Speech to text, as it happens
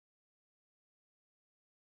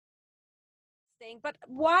interesting. But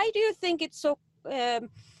why do you think it's so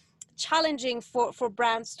challenging for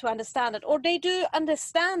brands to understand it, or they do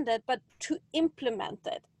understand it but to implement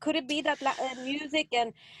it? Could it be that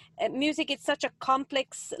music is such a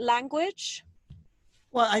complex language?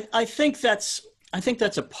 Well, I think that's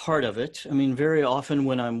a part of it. I mean, very often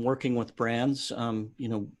when I'm working with brands,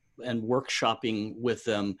 and workshopping with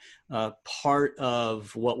them, part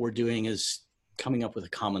of what we're doing is coming up with a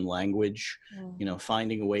common language.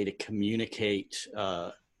 Finding a way to communicate.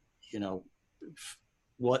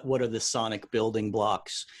 What are the sonic building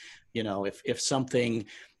blocks? If something,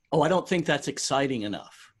 I don't think that's exciting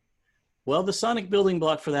enough. Well, the sonic building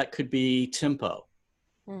block for that could be tempo.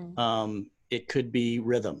 It could be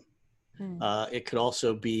rhythm. It could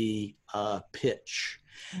also be pitch.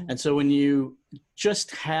 And so when you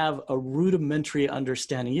just have a rudimentary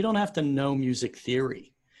understanding, you don't have to know music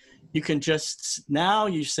theory. You can just, now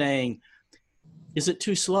you're saying, is it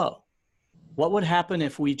too slow? What would happen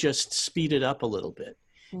if we just speed it up a little bit?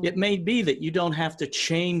 It may be that you don't have to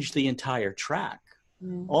change the entire track.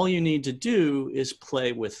 All you need to do is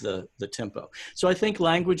play with the tempo. So I think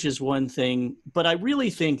language is one thing, but I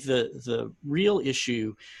really think the real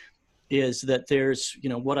issue is that there's,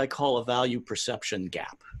 what I call a value perception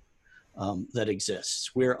gap that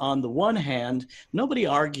exists, where on the one hand, nobody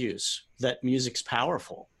argues that music's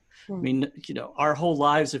powerful. I mean, our whole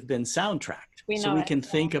lives have been soundtracked, so we can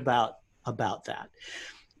think about that.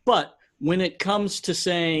 But when it comes to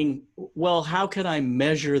saying, well, how can I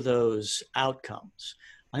measure those outcomes?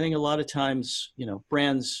 I think a lot of times,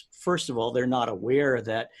 brands, first of all, they're not aware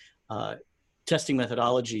that testing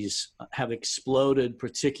methodologies have exploded,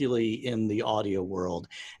 particularly in the audio world.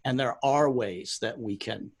 And there are ways that we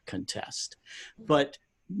can test. But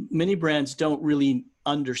many brands don't really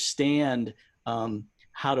understand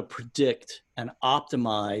how to predict and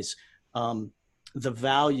optimize the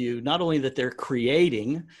value, not only that they're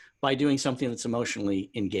creating by doing something that's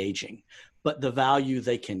emotionally engaging, but the value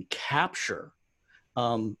they can capture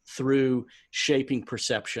through shaping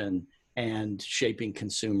perception and shaping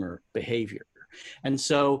consumer behavior. And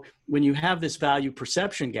so when you have this value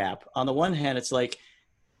perception gap, on the one hand, it's like,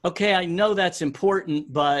 okay, I know that's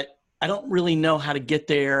important, but I don't really know how to get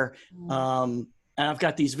there. And I've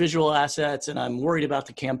got these visual assets and I'm worried about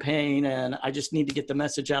the campaign and I just need to get the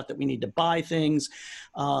message out that we need to buy things.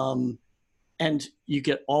 And you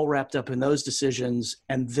get all wrapped up in those decisions.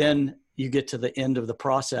 And then you get to the end of the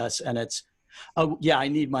process and it's, oh yeah, I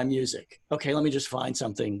need my music. Okay, let me just find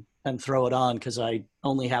something and throw it on because I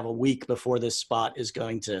only have a week before this spot is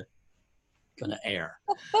going to air.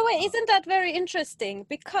 But wait, isn't that very interesting?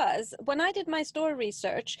 Because when I did my story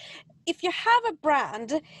research, if you have a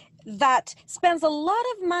brand that spends a lot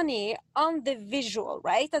of money on the visual,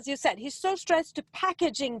 right? As you said, he's so stressed to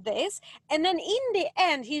packaging this. And then in the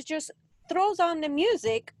end, he's just throws on the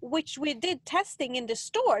music, which we did testing in the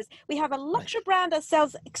stores. We have a luxury brand that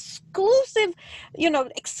sells exclusive,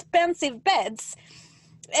 expensive beds.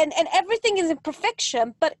 And everything is in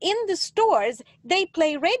perfection, but in the stores, they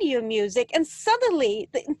play radio music and suddenly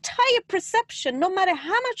the entire perception, no matter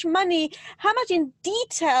how much money, how much in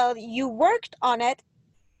detail you worked on it,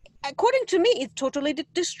 according to me, it's totally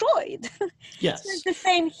destroyed. Yes. So it's the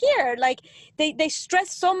same here. Like they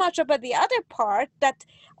stress so much about the other part that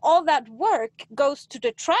all that work goes to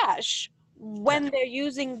the trash when they're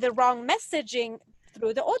using the wrong messaging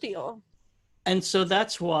through the audio. And so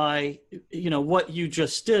that's why, what you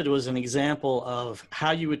just did was an example of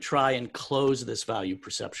how you would try and close this value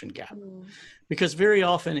perception gap. Because very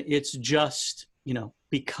often it's just,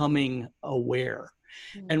 becoming aware.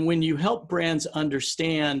 And when you help brands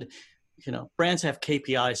understand, brands have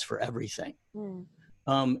KPIs for everything.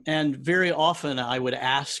 And very often I would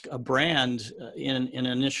ask a brand in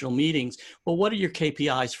initial meetings, well, what are your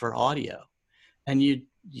KPIs for audio? And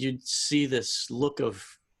you'd see this look of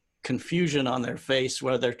confusion on their face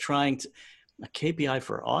where they're trying to, a KPI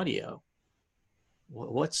for audio,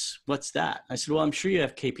 what's that? I said, well, I'm sure you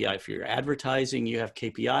have KPI for your advertising. You have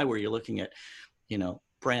KPI where you're looking at,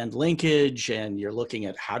 brand linkage, and you're looking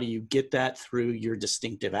at how do you get that through your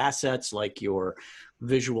distinctive assets like your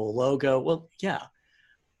visual logo. Well, yeah,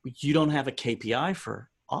 you don't have a KPI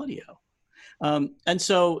for audio. And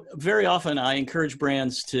so very often I encourage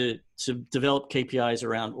brands to develop KPIs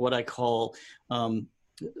around what I call,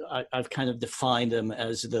 I've kind of defined them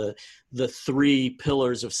as the three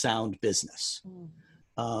pillars of sound business.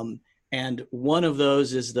 And one of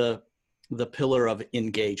those is the pillar of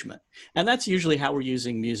engagement. And that's usually how we're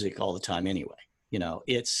using music all the time anyway.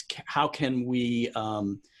 It's how can we,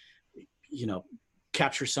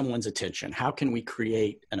 capture someone's attention? How can we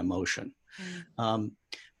create an emotion?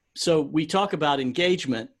 So we talk about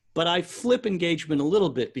engagement, But I flip engagement a little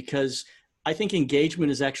bit because I think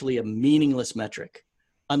engagement is actually a meaningless metric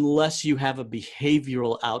unless you have a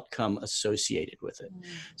behavioral outcome associated with it.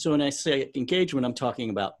 So when I say engagement, I'm talking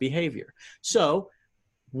about behavior. So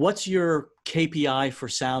what's your KPI for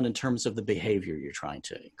sound in terms of the behavior you're trying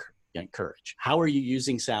to encourage? How are you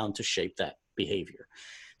using sound to shape that behavior?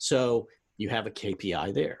 So you have a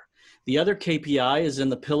KPI there. The other KPI is in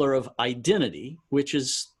the pillar of identity, which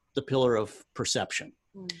is the pillar of perception.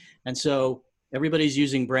 And so everybody's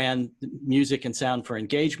using brand music and sound for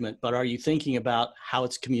engagement, but are you thinking about how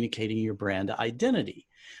it's communicating your brand identity?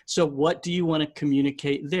 So what do you want to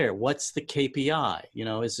communicate there? What's the KPI? You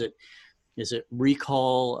know, is it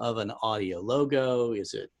recall of an audio logo?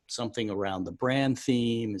 Is it something around the brand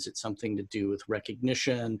theme? Is it something to do with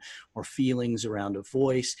recognition or feelings around a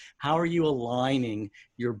voice? How are you aligning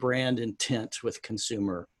your brand intent with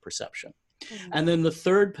consumer perception? And then the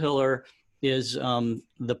third pillar is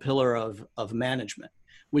the pillar of management,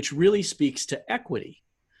 which really speaks to equity.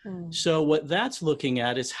 So what that's looking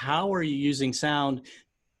at is how are you using sound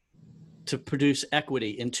to produce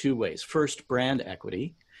equity in two ways. First, brand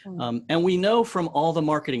equity. And we know from all the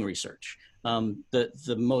marketing research,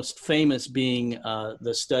 the most famous being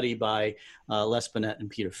the study by Les Binet and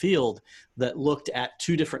Peter Field that looked at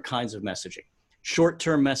two different kinds of messaging.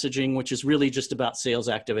 Short-term messaging, which is really just about sales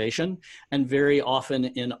activation, and very often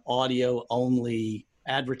in audio-only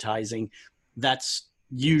advertising, that's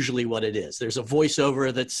usually what it is. There's a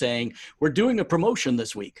voiceover that's saying, we're doing a promotion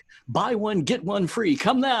this week. Buy one, get one free.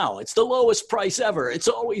 Come now. It's the lowest price ever. It's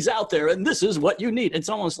always out there, and this is what you need. It's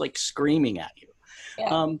almost like screaming at you.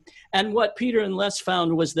 Yeah. And what Peter and Les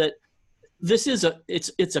found was that this is it's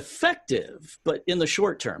effective, but in the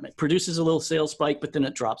short term, it produces a little sales spike, but then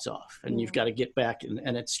it drops off and you've got to get back.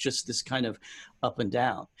 And it's just this kind of up and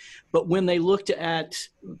down. But when they looked at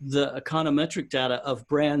the econometric data of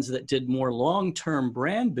brands that did more long-term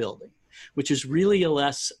brand building, which is really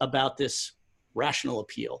less about this rational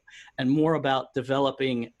appeal and more about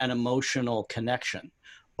developing an emotional connection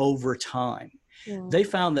over time. They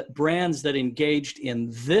found that brands that engaged in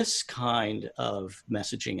this kind of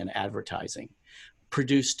messaging and advertising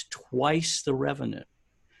produced twice the revenue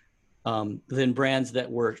than brands that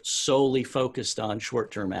were solely focused on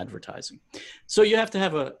short-term advertising. So you have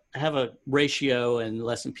to have a ratio, and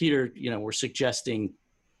Les and Peter, were suggesting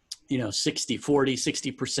 60-40,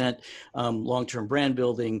 60% long-term brand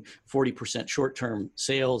building, 40% short-term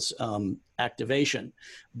sales activation.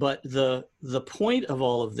 But the point of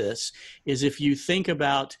all of this is if you think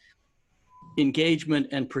about engagement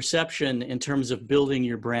and perception in terms of building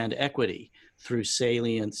your brand equity through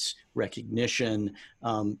salience, recognition,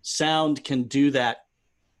 sound can do that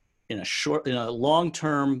in a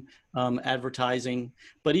long-term advertising,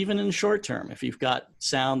 but even in the short term, if you've got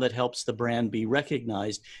sound that helps the brand be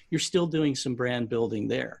recognized, you're still doing some brand building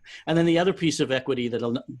there. And then the other piece of equity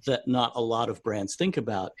that not a lot of brands think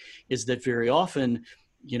about is that very often,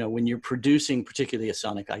 when you're producing particularly a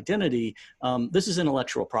sonic identity, this is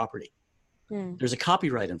intellectual property. There's a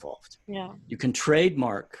copyright involved. Yeah. You can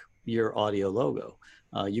trademark your audio logo.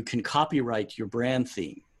 You can copyright your brand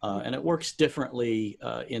theme. And it works differently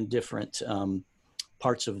in different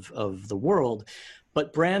parts of the world.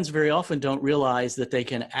 But brands very often don't realize that they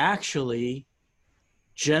can actually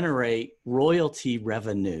generate royalty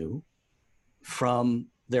revenue from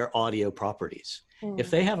their audio properties. If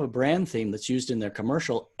they have a brand theme that's used in their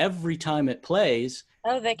commercial, every time it plays,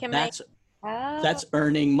 they can that's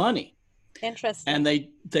earning money. Interesting. And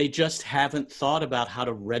they just haven't thought about how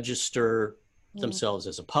to register themselves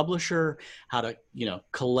as a publisher, how to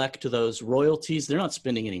collect those royalties. They're not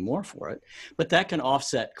spending any more for it, but that can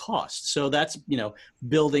offset costs. So that's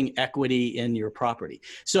building equity in your property.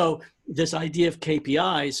 So this idea of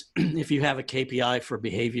KPIs, if you have a KPI for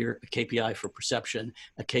behavior, a KPI for perception,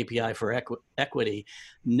 a KPI for equity,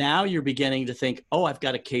 now you're beginning to think, oh, I've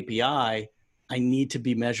got a KPI. I need to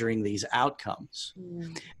be measuring these outcomes.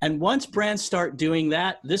 And once brands start doing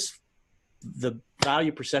that, the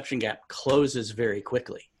value perception gap closes very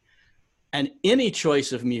quickly. And any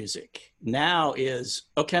choice of music now is,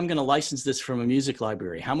 okay, I'm going to license this from a music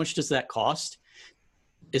library. How much does that cost?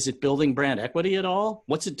 Is it building brand equity at all?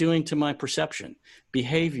 What's it doing to my perception,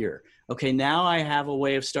 behavior? Okay, now I have a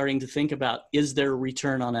way of starting to think about, is there a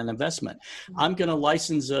return on an investment? I'm going to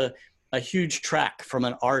license a huge track from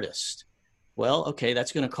an artist. Well, okay,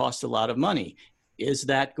 that's going to cost a lot of money. Is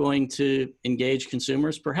that going to engage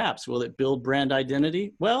consumers? Perhaps. Will it build brand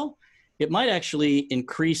identity? Well, it might actually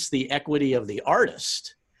increase the equity of the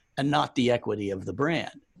artist and not the equity of the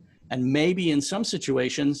brand. And maybe in some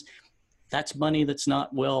situations, that's money that's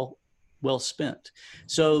not well well spent.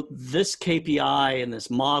 So this KPI and this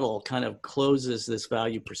model kind of closes this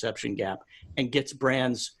value perception gap and gets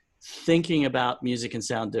brands thinking about music and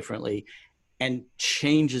sound differently and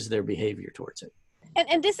changes their behavior towards it.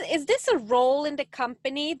 And this is this a role in the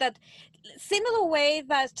company that similar way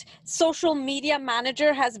that social media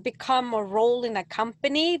manager has become a role in a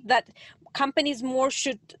company, that companies more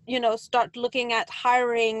should, start looking at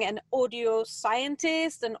hiring an audio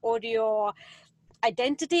scientist, an audio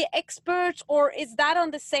identity expert, or is that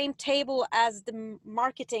on the same table as the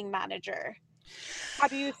marketing manager? How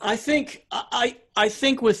do you I see? think I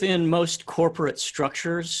think within most corporate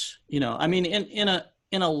structures, I mean,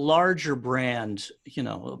 in a larger brand,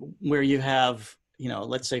 where you have,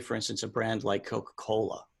 let's say for instance, a brand like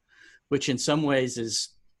Coca-Cola, which in some ways is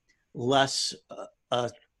less a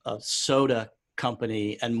soda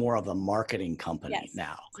company and more of a marketing company Yes.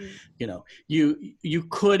 now. Mm. You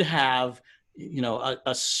could have,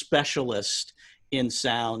 a specialist in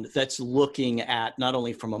sound that's looking at not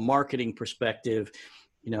only from a marketing perspective,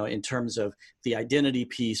 in terms of the identity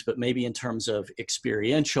piece, but maybe in terms of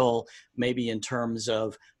experiential, maybe in terms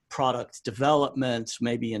of product development,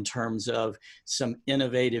 maybe in terms of some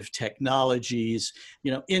innovative technologies.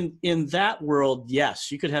 In that world,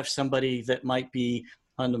 yes, you could have somebody that might be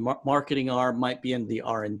on the marketing arm, might be in the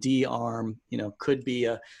R&D arm, could be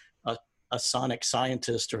a sonic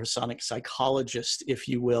scientist or a sonic psychologist, if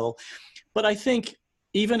you will. But I think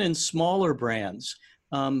even in smaller brands,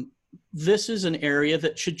 this is an area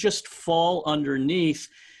that should just fall underneath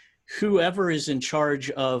whoever is in charge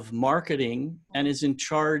of marketing and is in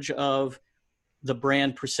charge of the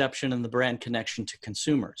brand perception and the brand connection to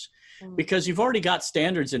consumers. Because you've already got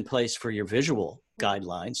standards in place for your visual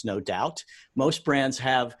guidelines, no doubt. Most brands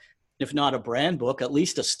have, if not a brand book, at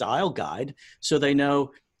least a style guide, so they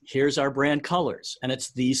know here's our brand colors and it's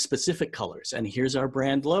these specific colors, and here's our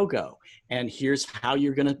brand logo, and here's how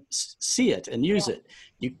you're going to see it and use it.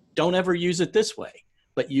 You don't ever use it this way,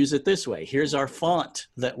 but use it this way. Here's our font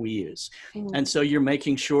that we use. And so you're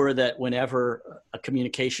making sure that whenever a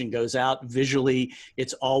communication goes out visually,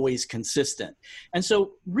 it's always consistent. And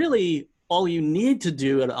so really all you need to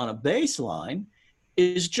do on a baseline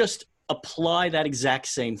is just apply that exact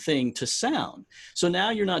same thing to sound. So now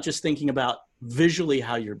you're not just thinking about visually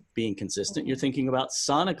how you're being consistent, you're thinking about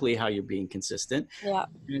sonically how you're being consistent. Yeah.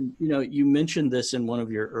 And you mentioned this in one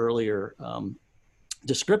of your earlier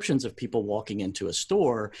descriptions of people walking into a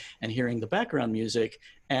store and hearing the background music.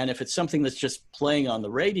 And if it's something that's just playing on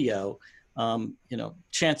the radio,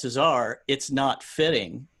 chances are it's not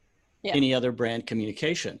fitting any other brand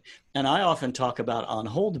communication. And I often talk about on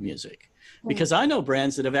hold music, because I know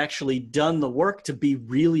brands that have actually done the work to be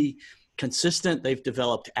really consistent. They've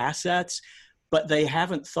developed assets, but they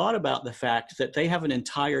haven't thought about the fact that they have an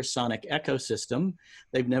entire sonic ecosystem.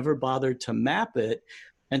 They've never bothered to map it.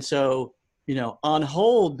 And so, on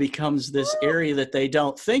hold becomes this area that they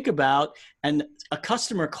don't think about. And a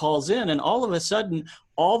customer calls in, and all of a sudden,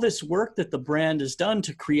 all this work that the brand has done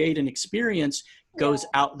to create an experience goes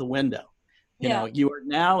out the window. You are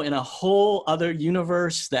now in a whole other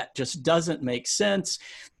universe that just doesn't make sense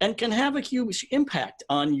and can have a huge impact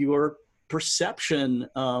on your perception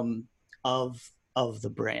of the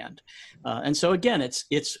brand. And so again,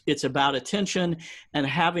 it's about attention and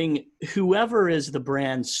having whoever is the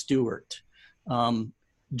brand steward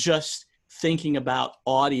just thinking about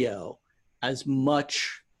audio as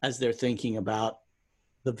much as they're thinking about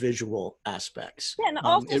the visual aspects. Yeah, and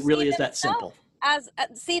also it really is that simple.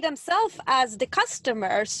 See themselves as the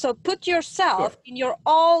customer. So put yourself in your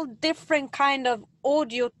all different kind of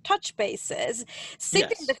audio touch bases, sit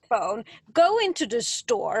in the phone, go into the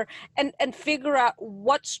store and figure out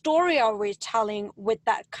what story are we telling with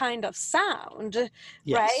that kind of sound,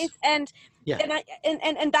 right? And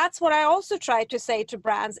and that's what I also try to say to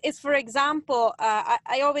brands is, for example,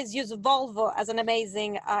 I always use Volvo as an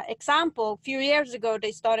amazing example. A few years ago,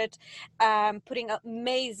 they started putting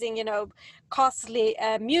amazing, costly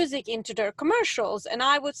music into their commercials. And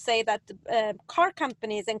I would say that car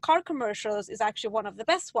companies and car commercials is actually one of the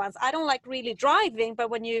best ones. I don't like really driving, but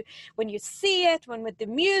when you see it, when with the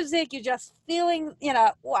music, you're just feeling,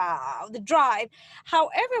 wow, the drive.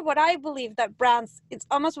 However, what I believe that brands, it's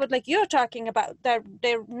almost what like you're talking about,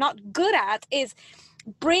 they're not good at is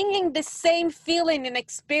bringing the same feeling and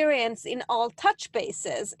experience in all touch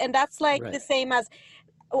bases. And that's like the same as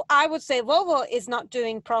I would say Volvo is not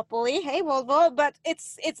doing properly. Hey, Volvo, but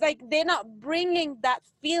it's like they're not bringing that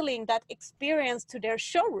feeling, that experience to their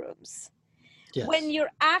showrooms. When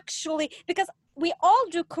you're actually, because we all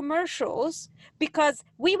do commercials because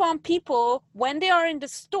we want people when they are in the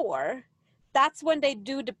store that's when they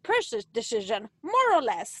do the purchase decision, more or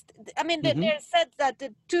less. I mean, Mm-hmm. they said that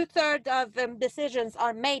the 2/3 of decisions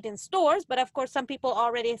are made in stores, but of course, some people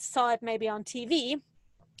already saw it maybe on TV.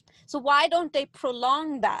 So why don't they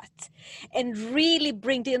prolong that and really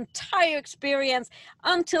bring the entire experience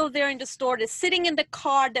until they're in the store, they're sitting in the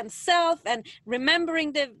car themselves and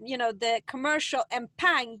remembering the commercial, and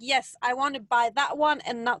pang, yes, I want to buy that one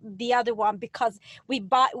and not the other one, because we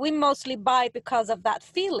mostly buy because of that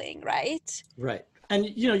feeling, right? Right. And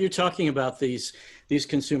you're talking about these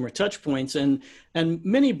consumer touch points, and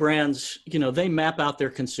many brands, they map out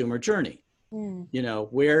their consumer journey.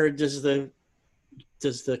 Where does the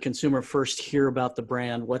consumer first hear about the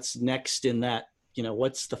brand? What's next in that?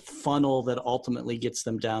 What's the funnel that ultimately gets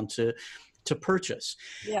them down to purchase?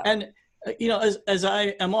 Yeah. And as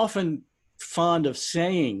I am often fond of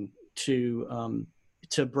saying to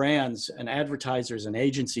brands and advertisers and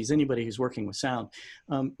agencies, anybody who's working with sound,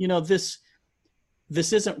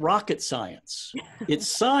 this isn't rocket science. It's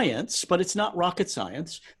science, but it's not rocket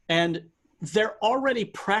science. And they're already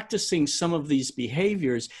practicing some of these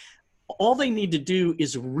behaviors. All they need to do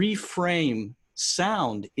is reframe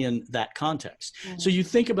sound in that context. So you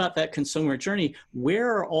think about that consumer journey,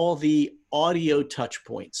 where are all the audio touch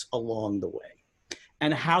points along the way?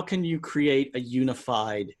 And how can you create a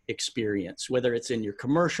unified experience, whether it's in your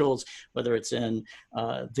commercials, whether it's in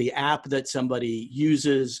the app that somebody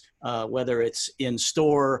uses, whether it's in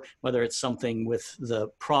store, whether it's something with the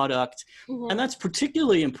product. And that's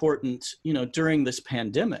particularly important, during this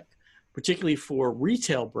pandemic, particularly for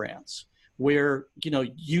retail brands, where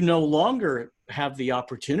you no longer have the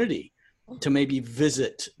opportunity to maybe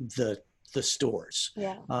visit the stores.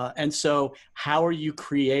 And so how are you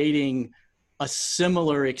creating a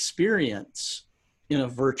similar experience in a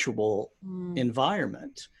virtual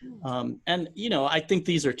environment? And I think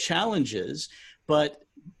these are challenges, but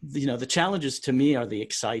the challenges to me are the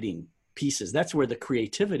exciting pieces. That's where the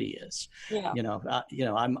creativity is.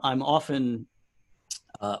 I'm often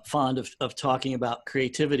fond of talking about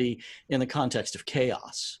creativity in the context of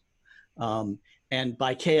chaos. And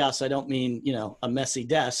by chaos, I don't mean, a messy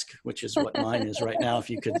desk, which is what mine is right now, if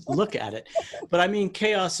you could look at it. But I mean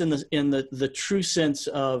chaos in the true sense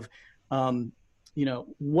of,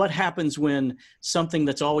 what happens when something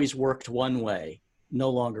that's always worked one way no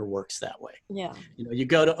longer works that way. You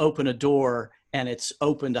go to open a door and it's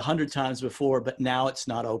opened 100 times before, but now it's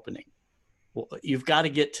not opening. Well, you've got to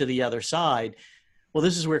get to the other side. Well,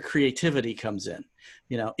 this is where creativity comes in.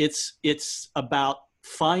 It's about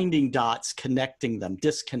finding dots, connecting them,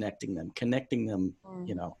 disconnecting them, connecting them,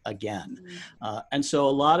 again. And so a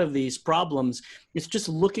lot of these problems, it's just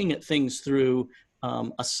looking at things through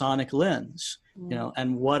a sonic lens,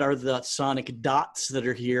 and what are the sonic dots that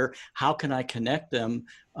are here? How can I connect them?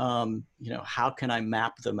 How can I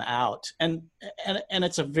map them out? And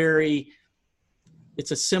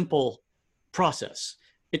it's a simple process.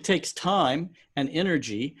 It takes time and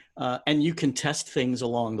energy, and you can test things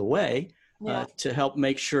along the way to help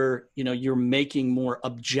make sure you're making more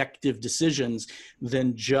objective decisions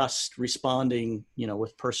than just responding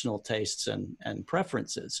with personal tastes and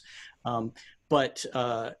preferences. But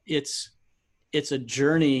it's a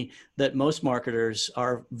journey that most marketers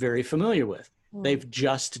are very familiar with. They've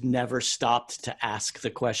just never stopped to ask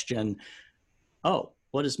the question, oh,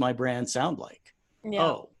 what does my brand sound like?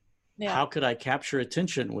 How could I capture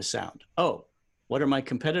attention with sound? Oh, what are my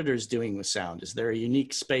competitors doing with sound? Is there a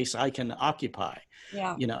unique space I can occupy?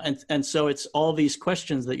 And so it's all these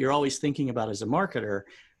questions that you're always thinking about as a marketer,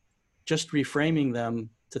 just reframing them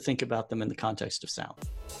to think about them in the context of sound.